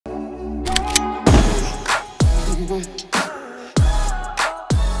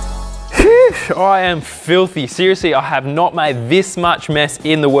I am filthy. Seriously, I have not made this much mess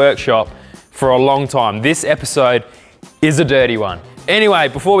in the workshop for a long time. This episode is a dirty one. Anyway,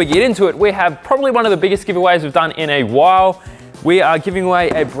 before we get into it, we have probably one of the biggest giveaways we've done in a while. We are giving away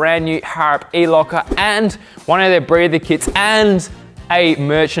a brand new HARROP E-locker and one of their breather kits and a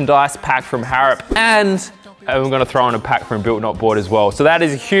merchandise pack from HARROP, and we're going to throw in a pack from Built Not Bought as well. So that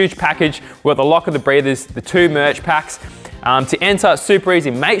is a huge package. We've got the locker, the breathers, the 2 merch packs. To enter, super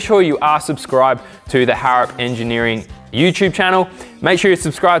easy. Make sure you are subscribed to the HARROP Engineering YouTube channel. Make sure you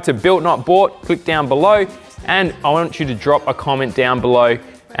subscribe to Built Not Bought. Click down below, and I want you to drop a comment down below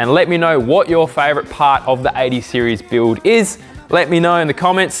and let me know what your favorite part of the 80 series build is. Let me know in the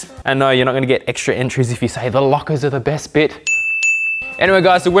comments, and no, you're not going to get extra entries if you say the lockers are the best bit. Anyway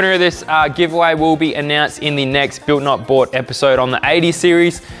guys, the winner of this giveaway will be announced in the next Built Not Bought episode on the 80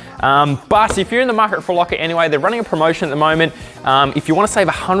 series. But if you're in the market for a locker anyway, they're running a promotion at the moment. If you want to save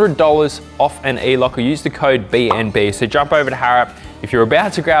 $100 off an e-locker, use the code BNB. So jump over to HARROP. If you're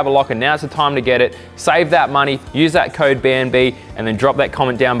about to grab a locker, now's the time to get it. Save that money, use that code BNB, and then drop that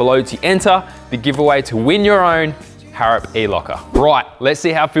comment down below to enter the giveaway to win your own HARROP e-locker. Right, let's see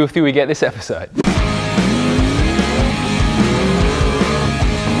how filthy we get this episode.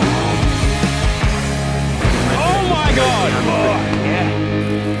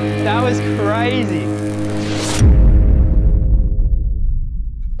 That was crazy.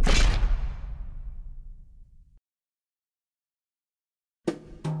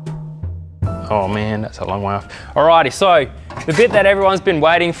 Oh man, that's a long way off. Alrighty, so the bit that everyone's been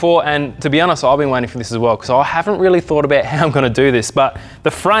waiting for, and to be honest, I've been waiting for this as well, because I haven't really thought about how I'm gonna do this, but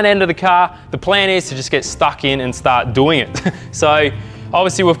the front end of the car, the plan is to just get stuck in and start doing it. So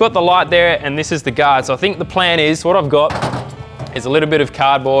obviously we've got the light there, and this is the guard. So I think the plan is, what I've got is a little bit of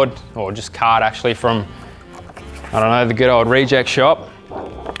cardboard, or just card actually from, I don't know, the good old reject shop.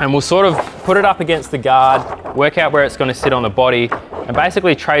 And we'll sort of put it up against the guard, work out where it's gonna sit on the body, and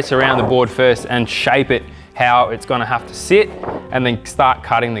basically trace around the board first and shape it how it's gonna have to sit, and then start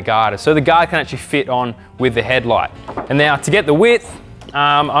cutting the guard. So the guard can actually fit on with the headlight. And now to get the width,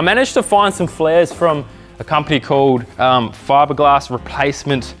 I managed to find some flares from a company called Fiberglass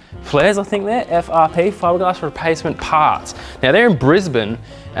Replacement Flares, I think they're FRP, Fiberglass Replacement Parts. Now they're in Brisbane,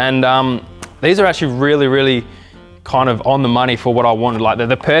 and these are actually really, really kind of on the money for what I wanted. Like, they're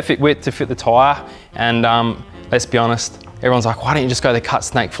the perfect width to fit the tire, and let's be honest, everyone's like, why don't you just go the cut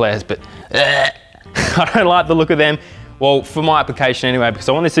snake flares? But I don't like the look of them. Well, for my application anyway, because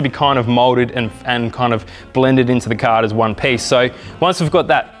I want this to be kind of molded and kind of blended into the card as one piece. So once we've got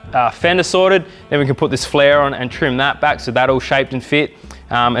that fender sorted, then we can put this flare on and trim that back so that all shaped and fit.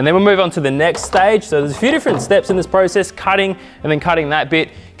 And then we'll move on to the next stage. So there's a few different steps in this process, cutting and then cutting that bit,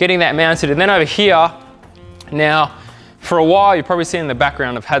 getting that mounted. And then over here, now for a while, you've probably seen in the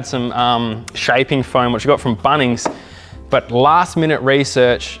background, I've had some shaping foam, which I got from Bunnings. But last minute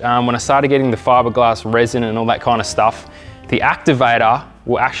research, when I started getting the fiberglass resin and all that kind of stuff, the activator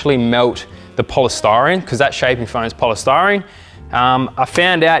will actually melt the polystyrene, because that shaping foam is polystyrene. I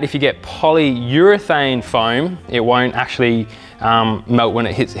found out if you get polyurethane foam, it won't actually melt when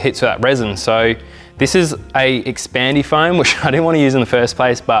it hits that resin. So this is a expandy foam, which I didn't want to use in the first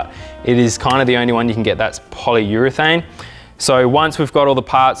place, but it is kind of the only one you can get that's polyurethane. So once we've got all the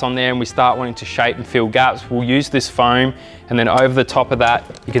parts on there and we start wanting to shape and fill gaps, we'll use this foam, and then over the top of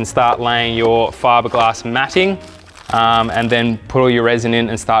that, you can start laying your fiberglass matting, and then put all your resin in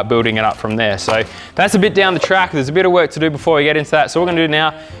and start building it up from there. So that's a bit down the track. There's a bit of work to do before we get into that. So what we're gonna do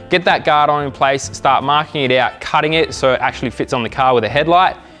now, get that guard on in place, start marking it out, cutting it so it actually fits on the car with a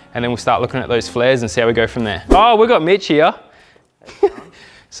headlight, and then we'll start looking at those flares and see how we go from there. Oh, we've got Mitch here.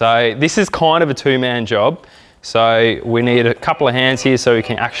 So this is kind of a 2-man job. So we need a couple of hands here so we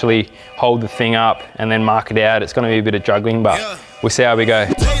can actually hold the thing up and then mark it out. It's gonna be a bit of juggling, but we'll see how we go.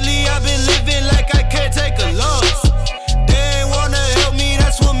 Lately I've been living like I can't take a loss. They ain't wanna help me,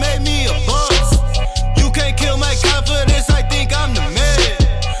 that's what made me a boss. You can't kill my confidence, I think I'm the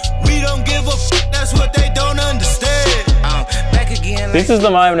man. We don't give a f, that's what they don't understand. I'm back again. This is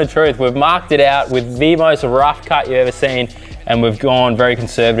the moment of truth. We've marked it out with the most rough cut you've ever seen, and we've gone very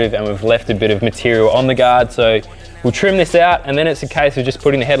conservative and we've left a bit of material on the guard. So we'll trim this out, and then it's a case of just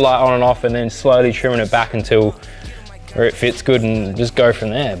putting the headlight on and off and then slowly trimming it back until where it fits good and just go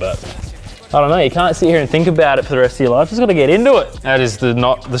from there. But I don't know, you can't sit here and think about it for the rest of your life. Just got to get into it. That is the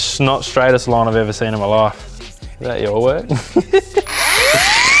not straightest line I've ever seen in my life. Is that your work?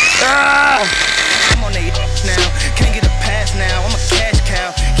 I'm on now, can't get a pass now. I'm a cash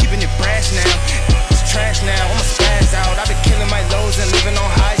cow, keeping it brash now. It's trash now, I'm a spaz out. I've been killing my lows and living on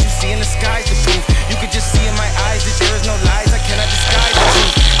highs. You see in the skies the proof. You could just see in my eyes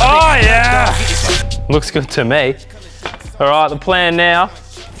Looks good to me. All right, the plan now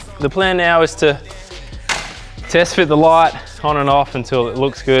is to test fit the light on and off until it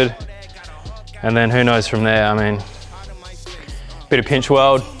looks good. And then who knows from there. I mean, bit of pinch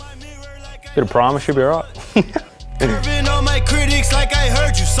weld, bit of primer should be all right. All my critics like I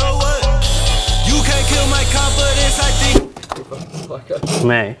heard you, so what? You can't kill my confidence, I think.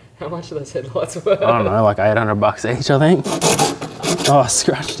 Me? How much are those headlights worth? I don't know, like 800 bucks each, I think. Oh, I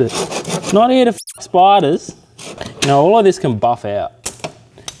scratched it. Not here to f spiders. You know, all of this can buff out.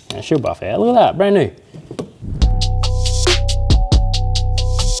 Yeah, she'll buff out. Look at that, brand new.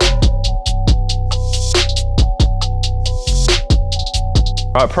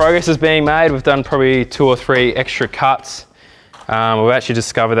 Right, progress is being made. We've done probably 2 or 3 extra cuts. We've actually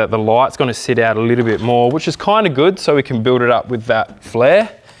discovered that the light's going to sit out a little bit more, which is kind of good, so we can build it up with that flare.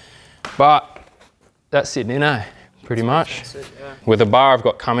 But that's sitting in, eh? Pretty much. With the bar I've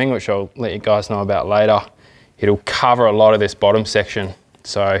got coming, which I'll let you guys know about later, it'll cover a lot of this bottom section.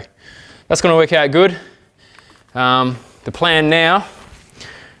 So that's going to work out good. The plan now,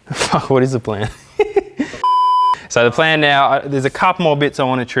 fuck, what is the plan? So the plan now, there's a couple more bits I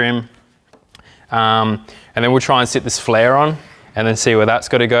want to trim, and then we'll try and sit this flare on and then see where that's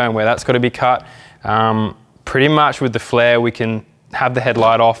got to go and where that's got to be cut. Pretty much with the flare, we can have the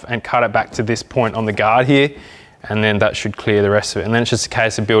headlight off and cut it back to this point on the guard here, and then that should clear the rest of it. And then it's just a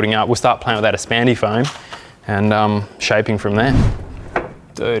case of building up. We'll start playing with that expandy foam and shaping from there.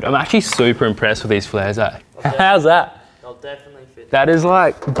 Dude, I'm actually super impressed with these flares, eh? How's that? They'll definitely fit. That is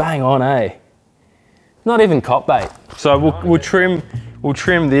like bang on, eh? Not even cop bait. So we'll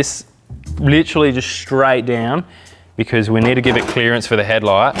trim this literally just straight down because we need to give it clearance for the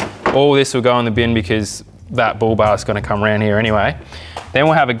headlight. All this will go in the bin because that bull bar is going to come around here anyway. Then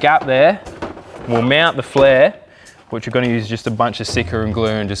we'll have a gap there. We'll mount the flare, which we're going to use just a bunch of sticker and glue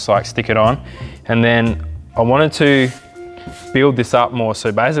and just like stick it on. And then I wanted to build this up more.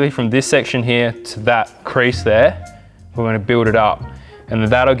 So basically from this section here to that crease there, we're going to build it up. And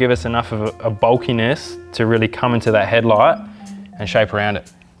that'll give us enough of a bulkiness to really come into that headlight and shape around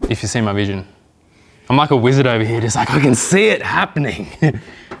it, if you see my vision. I'm like a wizard over here, just like I can see it happening.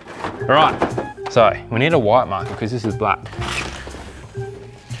 All right, so we need a white marker because this is black.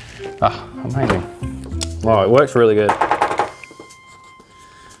 Oh, amazing. Oh, it works really good.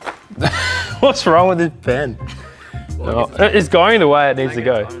 What's wrong with this pen? Oh, it's going the way it needs to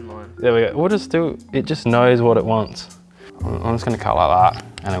go. There we go. We'll just do, it just knows what it wants. I'm just going to cut like that,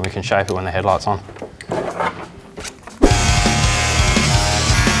 and then we can shape it when the headlight's on.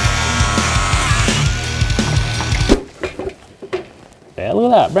 Yeah,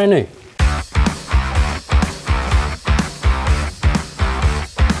 look at that, brand new.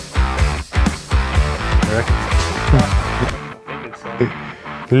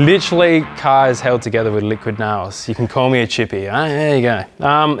 Literally, car is held together with liquid nails. You can call me a chippy. There you go.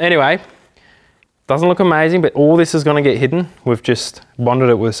 Anyway. Doesn't look amazing, but all this is going to get hidden. We've just bonded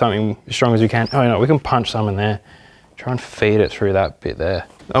it with something as strong as we can. Oh no, we can punch some in there. Try and feed it through that bit there.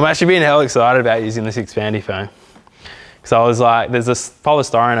 I'm actually being hell excited about using this expandy foam. Because I was like, there's this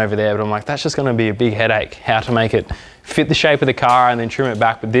polystyrene over there, but I'm like, that's just going to be a big headache. How to make it fit the shape of the car and then trim it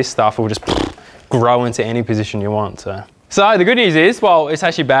back. But this stuff will just grow into any position you want. So the good news is, well, it's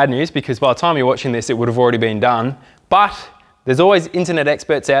actually bad news because by the time you're watching this, it would have already been done. But there's always internet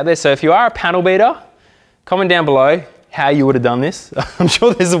experts out there. So if you are a panel beater, comment down below how you would have done this. I'm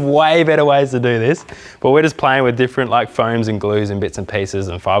sure there's way better ways to do this, but we're just playing with different like foams and glues and bits and pieces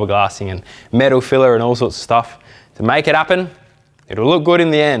and fiberglassing and metal filler and all sorts of stuff to make it happen. It'll look good in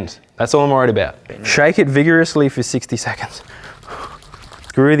the end. That's all I'm worried about. Shake it vigorously for 60 seconds.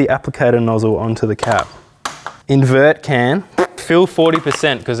 Screw the applicator nozzle onto the cap. Invert can. Fill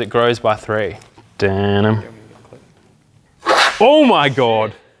 40% because it grows by 3. Damn. Oh my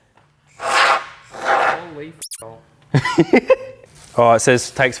God. Holy Oh, it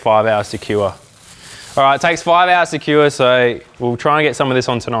says takes 5 hours to cure. All right, it takes 5 hours to cure, so we'll try and get some of this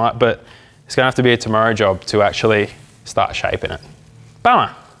on tonight, but it's gonna have to be a tomorrow job to actually start shaping it.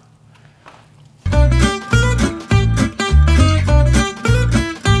 Bummer.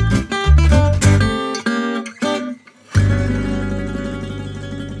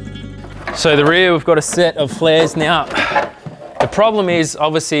 So the rear, we've got a set of flares now. The problem is,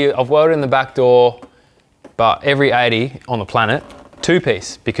 obviously, I've welded in the back door, but every 80 on the planet,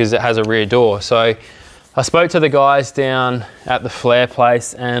 2-piece, because it has a rear door. So I spoke to the guys down at the flare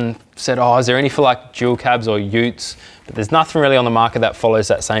place and said, oh, is there any for like dual cabs or utes? But there's nothing really on the market that follows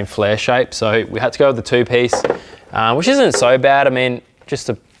that same flare shape. So we had to go with the 2-piece, which isn't so bad. I mean, just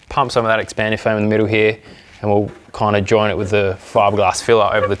to pump some of that expanded foam in the middle here, and we'll kind of join it with the fiberglass filler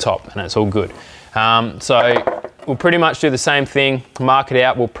over the top, and it's all good. So we'll pretty much do the same thing, mark it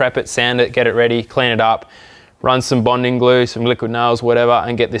out, we'll prep it, sand it, get it ready, clean it up, run some bonding glue, some liquid nails, whatever,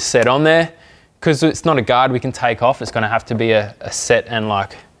 and get this set on there. Because it's not a guard we can take off, it's gonna have to be a set and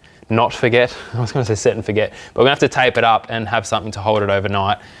like not forget. I was gonna say set and forget, but we're gonna have to tape it up and have something to hold it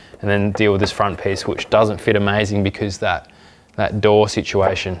overnight and then deal with this front piece, which doesn't fit amazing because that door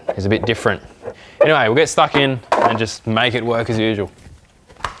situation is a bit different. Anyway, we'll get stuck in and just make it work as usual.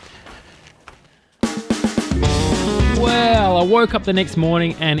 Well, I woke up the next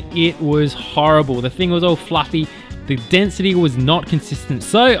morning and it was horrible. The thing was all fluffy. The density was not consistent.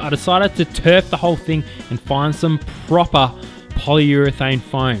 So I decided to turf the whole thing and find some proper polyurethane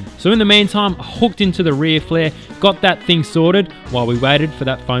foam. So in the meantime, I hooked into the rear flare, got that thing sorted while we waited for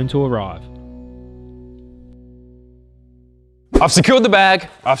that foam to arrive. I've secured the bag,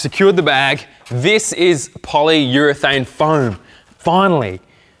 I've secured the bag. This is polyurethane foam, finally.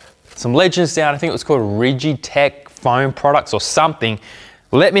 Some legends out, I think it was called Rigitech Foam Products or something.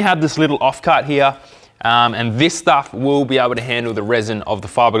 Let me have this little offcut here, and this stuff will be able to handle the resin of the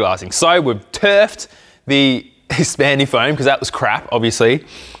fiberglassing. So we've turfed the expandy foam, because that was crap, obviously.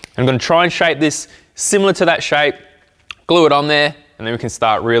 I'm gonna try and shape this similar to that shape, glue it on there, and then we can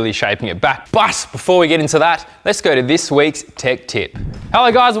start really shaping it back. But before we get into that, let's go to this week's tech tip.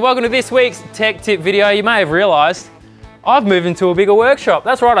 Hello guys, and welcome to this week's tech tip video. You may have realized I've moved into a bigger workshop.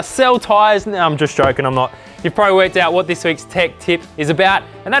 That's right, I sell tires. No, I'm just joking, I'm not. You've probably worked out what this week's tech tip is about,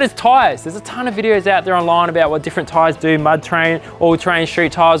 and that is tires. There's a ton of videos out there online about what different tires do, mud terrain, all terrain,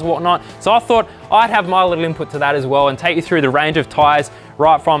 street tires, whatnot. So I thought I'd have my little input to that as well and take you through the range of tires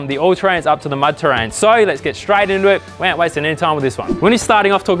right from the all terrains up to the mud terrain. So let's get straight into it. We ain't wasting any time with this one. When you're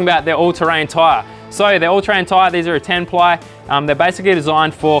starting off talking about their all terrain tire. So the all terrain tire, these are a 10 ply. They're basically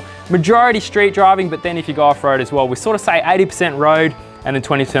designed for majority street driving, but then if you go off-road as well, we sort of say 80% road and then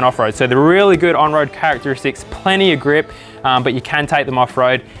 20% off-road. So they're really good on-road characteristics, plenty of grip, but you can take them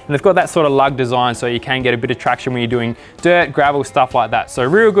off-road. And they've got that sort of lug design, so you can get a bit of traction when you're doing dirt, gravel, stuff like that. So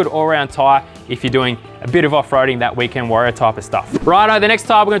real good all-round tire if you're doing a bit of off-roading, that weekend warrior type of stuff. Righto, the next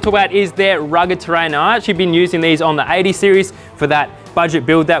tire we're gonna talk about is their rugged terrain. Now, I've actually been using these on the 80 series for that budget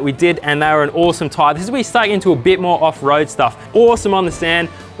build that we did, and they were an awesome tire. This is where you start into a bit more off-road stuff. Awesome on the sand,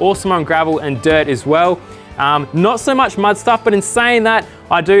 awesome on gravel and dirt as well. Not so much mud stuff, but in saying that,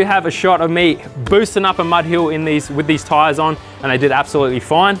 I do have a shot of me boosting up a mud hill in with these tires on, and they did absolutely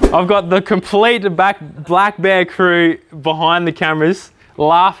fine. I've got the complete Black Bear crew behind the cameras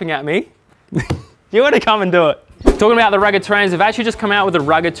laughing at me. You want to come and do it. Talking about the rugged terrains, they've actually just come out with the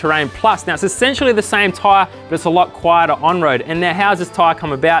Rugged Terrain Plus. Now it's essentially the same tire, but it's a lot quieter on road. And now how's this tire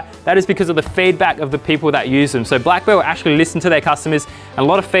come about? That is because of the feedback of the people that use them. So Black Bear will actually listen to their customers, and a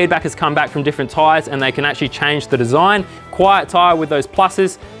lot of feedback has come back from different tires, and they can actually change the design. Quiet tire with those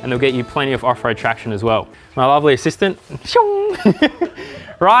pluses, and they'll get you plenty of off-road traction as well. My lovely assistant.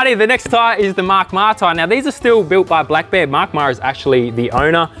 Righty, the next tire is the Mark Marr tire. Now these are still built by Black Bear. Mark Marr is actually the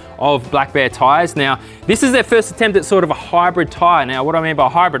owner of Black Bear tires. Now this is their first attempt at sort of a hybrid tire. Now what do I mean by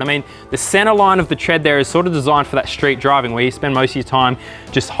hybrid? I mean the center line of the tread there is sort of designed for that street driving where you spend most of your time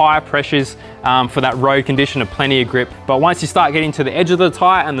just higher pressures for that road condition of plenty of grip. But once you start getting to the edge of the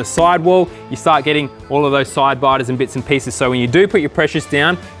tire and the sidewall, you start getting all of those side biters and bits and pieces. So when you do put your pressures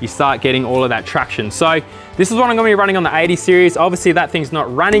down, you start getting all of that traction. So this is what I'm going to be running on the 80 series. Obviously that thing's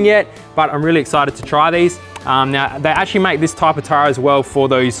not running yet, but I'm really excited to try these. Now they actually make this type of tire as well for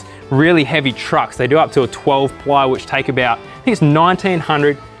those really heavy trucks. They do up to a 12 ply, which take about, I think it's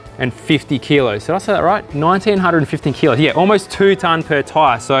 1950 kilos. Did I say that right? 1950 kilos. Yeah, almost 2 ton per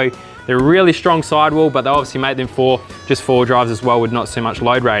tire. So they're a really strong sidewall, but they obviously make them for just 4 drives as well with not so much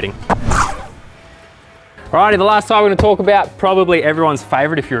load rating. Alrighty, the last tire we're going to talk about, probably everyone's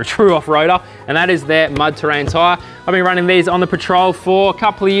favorite if you're a true off-roader, and that is their mud terrain tire. I've been running these on the patrol for a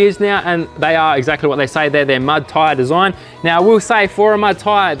couple of years now, and they are exactly what they say. They're their mud tire design. Now, I will say for a mud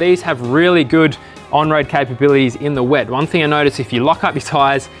tire, these have really good on-road capabilities in the wet. One thing I noticed, if you lock up your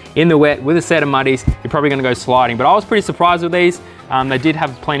tires in the wet with a set of muddies, you're probably going to go sliding. But I was pretty surprised with these. They did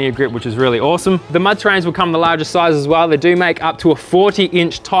have plenty of grip, which is really awesome. The mud terrains will come in the larger size as well. They do make up to a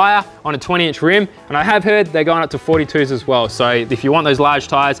 40-inch tire on a 20-inch rim, and I have heard they're going up to 42s as well. So if you want those large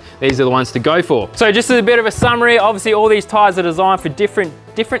tires, these are the ones to go for. So just as a bit of a summary, obviously all these tires are designed for different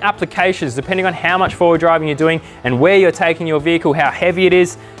applications depending on how much forward driving you're doing and where you're taking your vehicle, how heavy it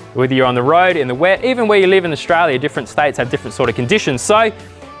is, whether you're on the road, in the wet, even where you live in Australia. Different states have different sort of conditions. So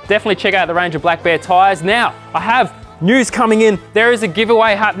definitely check out the range of Black Bear tires. Now, I have news coming in. There is a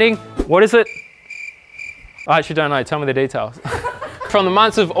giveaway happening. What is it? I actually don't know. Tell me the details. From the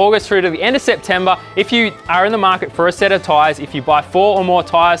months of August through to the end of September, if you are in the market for a set of tires, if you buy 4 or more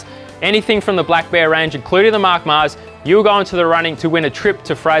tires anything from the Black Bear range, including the Mark Mars, you'll go into the running to win a trip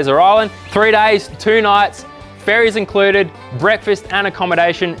to Fraser Island. 3 days, 2 nights, ferries included, breakfast and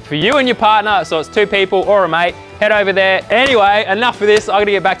accommodation for you and your partner, so it's 2 people or a mate. Head over there. Anyway, enough of this. I'm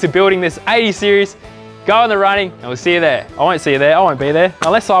gonna get back to building this 80 series. Go in the running and we'll see you there. I won't see you there, I won't be there,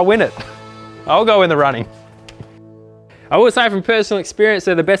 unless I win it. I'll go in the running. I will say from personal experience,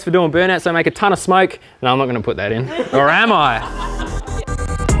 they're the best for doing burnouts. They make a ton of smoke. No, I'm not gonna put that in. Or am I?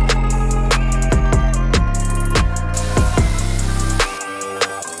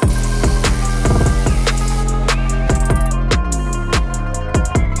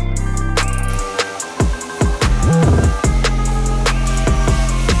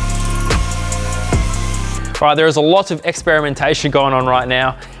 Right, there is a lot of experimentation going on right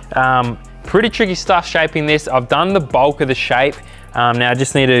now. Pretty tricky stuff shaping this. I've done the bulk of the shape. Now I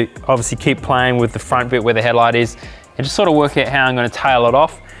just need to obviously keep playing with the front bit where the headlight is and just sort of work out how I'm going to tail it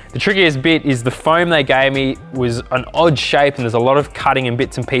off. The trickiest bit is the foam they gave me was an odd shape and there's a lot of cutting in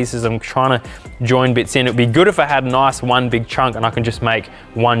bits and pieces. I'm trying to join bits in. It'd be good if I had a nice one big chunk and I can just make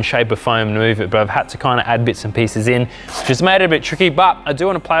one shape of foam and move it, but I've had to kind of add bits and pieces in, which has made it a bit tricky, but I do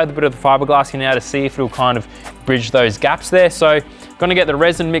want to play with a bit of the fiberglass now to see if it'll kind of bridge those gaps there. So I'm going to get the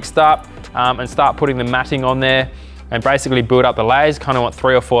resin mixed up and start putting the matting on there and basically build up the layers. Kind of want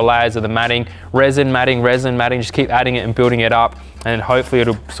 3 or 4 layers of the matting, resin, matting, just keep adding it and building it up, and hopefully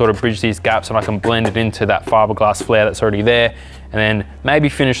it'll sort of bridge these gaps and I can blend it into that fiberglass flare that's already there, and then maybe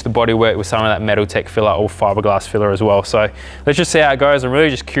finish the bodywork with some of that Metal Tech filler or fiberglass filler as well. So let's just see how it goes. I'm really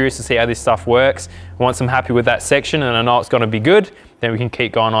just curious to see how this stuff works. Once I'm happy with that section and I know it's gonna be good, then we can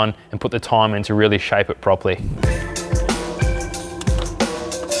keep going on and put the time in to really shape it properly.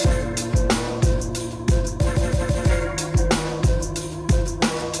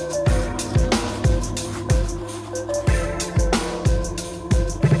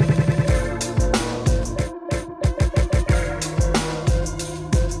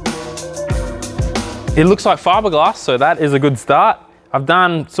 It looks like fiberglass, so that is a good start. I've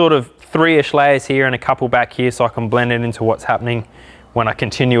done sort of 3-ish layers here and a couple back here so I can blend it into what's happening when I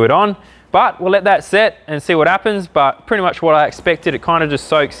continue it on. But we'll let that set and see what happens, but pretty much what I expected. It kind of just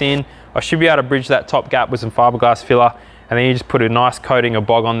soaks in. I should be able to bridge that top gap with some fiberglass filler, and then you just put a nice coating of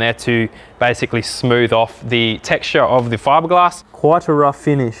bog on there to basically smooth off the texture of the fiberglass. Quite a rough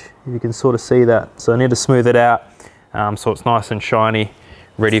finish, you can sort of see that. So I need to smooth it out so it's nice and shiny,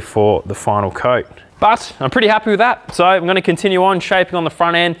 ready for the final coat. But I'm pretty happy with that. So I'm gonna continue on shaping on the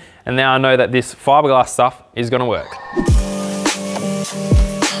front end, and now I know that this fiberglass stuff is gonna work.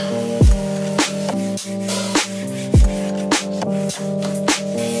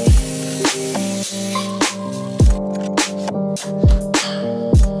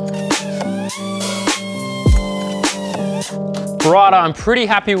 Right, I'm pretty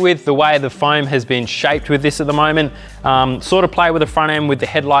happy with the way the foam has been shaped with this at the moment. Sort of played with the front end with the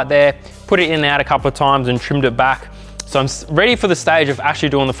headlight there, put it in and out a couple of times and trimmed it back. So I'm ready for the stage of actually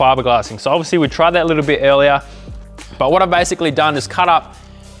doing the fiberglassing. So obviously we tried that a little bit earlier, but what I've basically done is cut up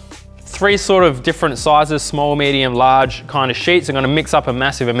 3 sort of different sizes, small, medium, large kind of sheets. I'm gonna mix up a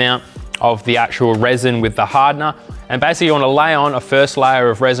massive amount of the actual resin with the hardener. And basically you want to lay on a first layer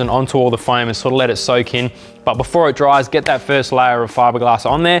of resin onto all the foam and sort of let it soak in. But before it dries, get that first layer of fiberglass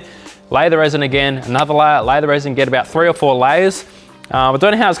on there, lay the resin again, another layer, lay the resin, get about 3 or 4 layers. I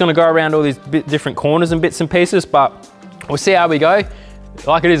don't know how it's going to go around all these different corners and bits and pieces, but we'll see how we go.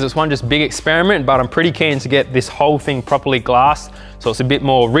 Like it is, it's one just big experiment, but I'm pretty keen to get this whole thing properly glassed so it's a bit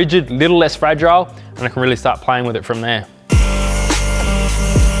more rigid, little less fragile, and I can really start playing with it from there.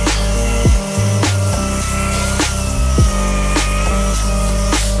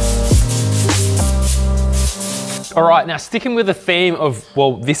 All right, now sticking with the theme of,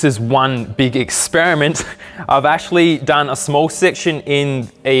 well, this is one big experiment, I've actually done a small section in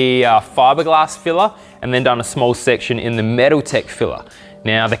a fiberglass filler and then done a small section in the Metal Tech filler.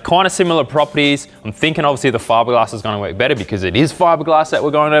 Now, they're kind of similar properties. I'm thinking obviously the fiberglass is going to work better because it is fiberglass that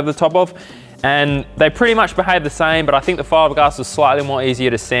we're going over the top of. And they pretty much behave the same, but I think the fiberglass is slightly more easier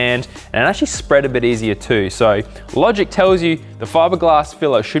to sand and it actually spread a bit easier too. So logic tells you the fiberglass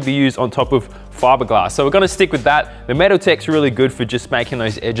filler should be used on top of fiberglass. So we're gonna stick with that. The Metal Tech's really good for just making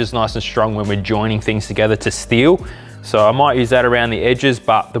those edges nice and strong when we're joining things together to steel. So I might use that around the edges,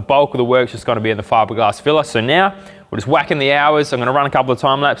 but the bulk of the work's just gonna be in the fiberglass filler. So now we're just whacking the hours. I'm gonna run a couple of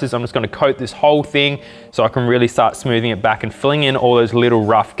time lapses. I'm just gonna coat this whole thing so I can really start smoothing it back and filling in all those little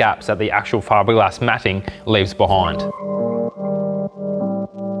rough gaps that the actual fiberglass matting leaves behind.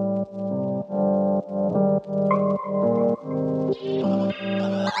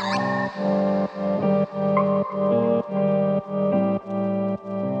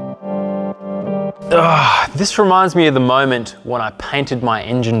 This reminds me of the moment when I painted my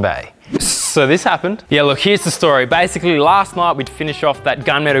engine bay. So this happened. Yeah, look, here's the story. Basically, last night we'd finish off that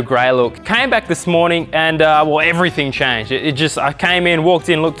gunmetal grey look. Came back this morning and, well, everything changed. I came in, walked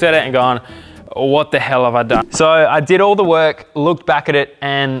in, looked at it and gone, what the hell have I done? So I did all the work, looked back at it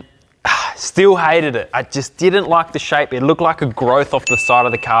and still hated it. I just didn't like the shape. It looked like a growth off the side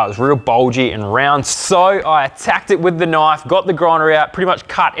of the car. It was real bulgy and round. So I attacked it with the knife, got the grinder out, pretty much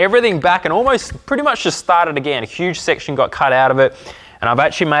cut everything back and almost pretty much just started again. A huge section got cut out of it. And I've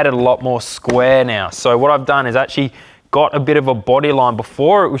actually made it a lot more square now. So what I've done is actually got a bit of a body line.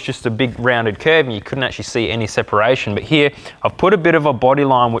 Before it was just a big rounded curve and you couldn't actually see any separation. But here I've put a bit of a body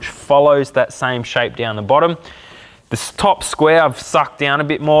line which follows that same shape down the bottom. This top square I've sucked down a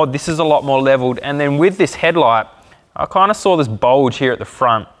bit more. This is a lot more leveled. And then with this headlight, I kind of saw this bulge here at the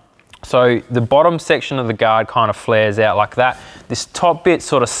front. So the bottom section of the guard kind of flares out like that. This top bit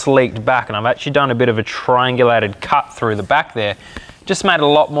sort of sleeked back and I've actually done a bit of a triangulated cut through the back there. Just made a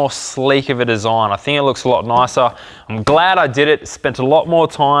lot more sleek of a design. I think it looks a lot nicer. I'm glad I did it. Spent a lot more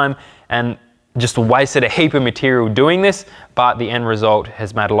time and just wasted a heap of material doing this, but the end result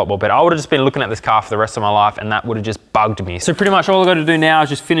has made a lot more better. I would have just been looking at this car for the rest of my life and that would have just bugged me. So pretty much all I've got to do now is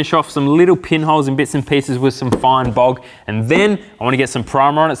just finish off some little pinholes and bits and pieces with some fine bog, and then I want to get some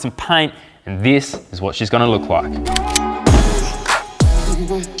primer on it, some paint, and this is what she's going to look like.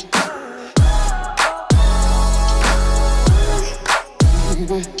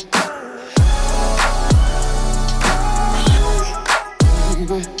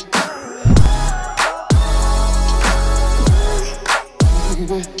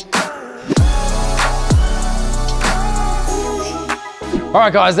 All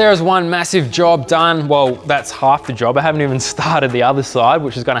right guys, there is one massive job done. Well, that's half the job. I haven't even started the other side,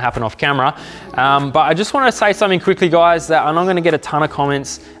 which is gonna happen off camera. But I just wanna say something quickly guys, that I'm not gonna get a ton of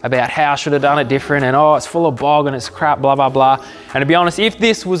comments about how I should have done it different and oh, it's full of bog and it's crap, blah, blah, blah. And to be honest, if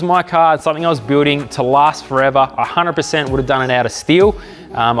this was my car, it's something I was building to last forever, I 100% would have done it out of steel.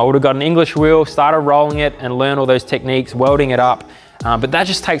 I would have got an English wheel, started rolling it and learned all those techniques, welding it up. But that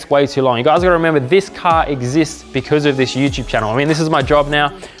just takes way too long. You guys gotta remember this car exists because of this YouTube channel. I mean, this is my job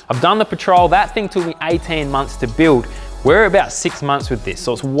now. I've done the Patrol. That thing took me 18 months to build. We're about 6 months with this,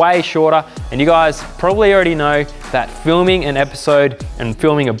 so it's way shorter. And you guys probably already know that filming an episode and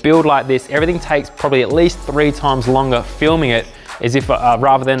filming a build like this, everything takes probably at least 3 times longer filming it as if,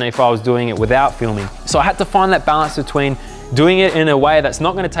 rather than if I was doing it without filming. So I had to find that balance between doing it in a way that's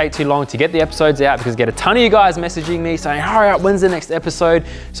not gonna take too long to get the episodes out, because I get a ton of you guys messaging me saying, hurry up, when's the next episode?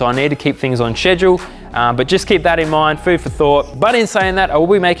 So I need to keep things on schedule, but just keep that in mind, food for thought. But in saying that, I will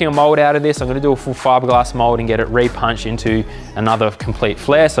be making a mold out of this. I'm gonna do a full fiberglass mold and get it repunched into another complete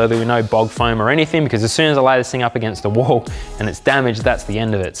flare so there will be no bog foam or anything, because as soon as I lay this thing up against the wall and it's damaged, that's the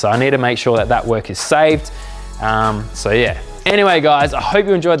end of it. So I need to make sure that that work is saved. So yeah. Anyway guys, I hope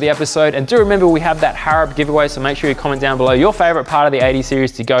you enjoyed the episode, and do remember we have that HARROP giveaway, so make sure you comment down below your favorite part of the 80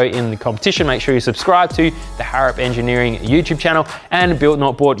 series to go in the competition. Make sure you subscribe to the HARROP Engineering YouTube channel and Built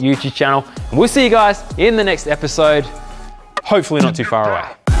Not Bought YouTube channel. And we'll see you guys in the next episode, hopefully not too far away.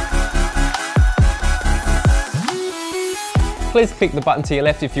 Please click the button to your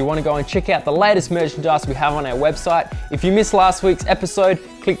left if you want to go and check out the latest merchandise we have on our website. If you missed last week's episode,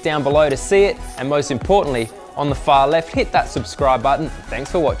 click down below to see it, and most importantly, on the far left, hit that subscribe button.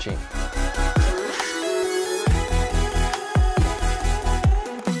 Thanks for watching.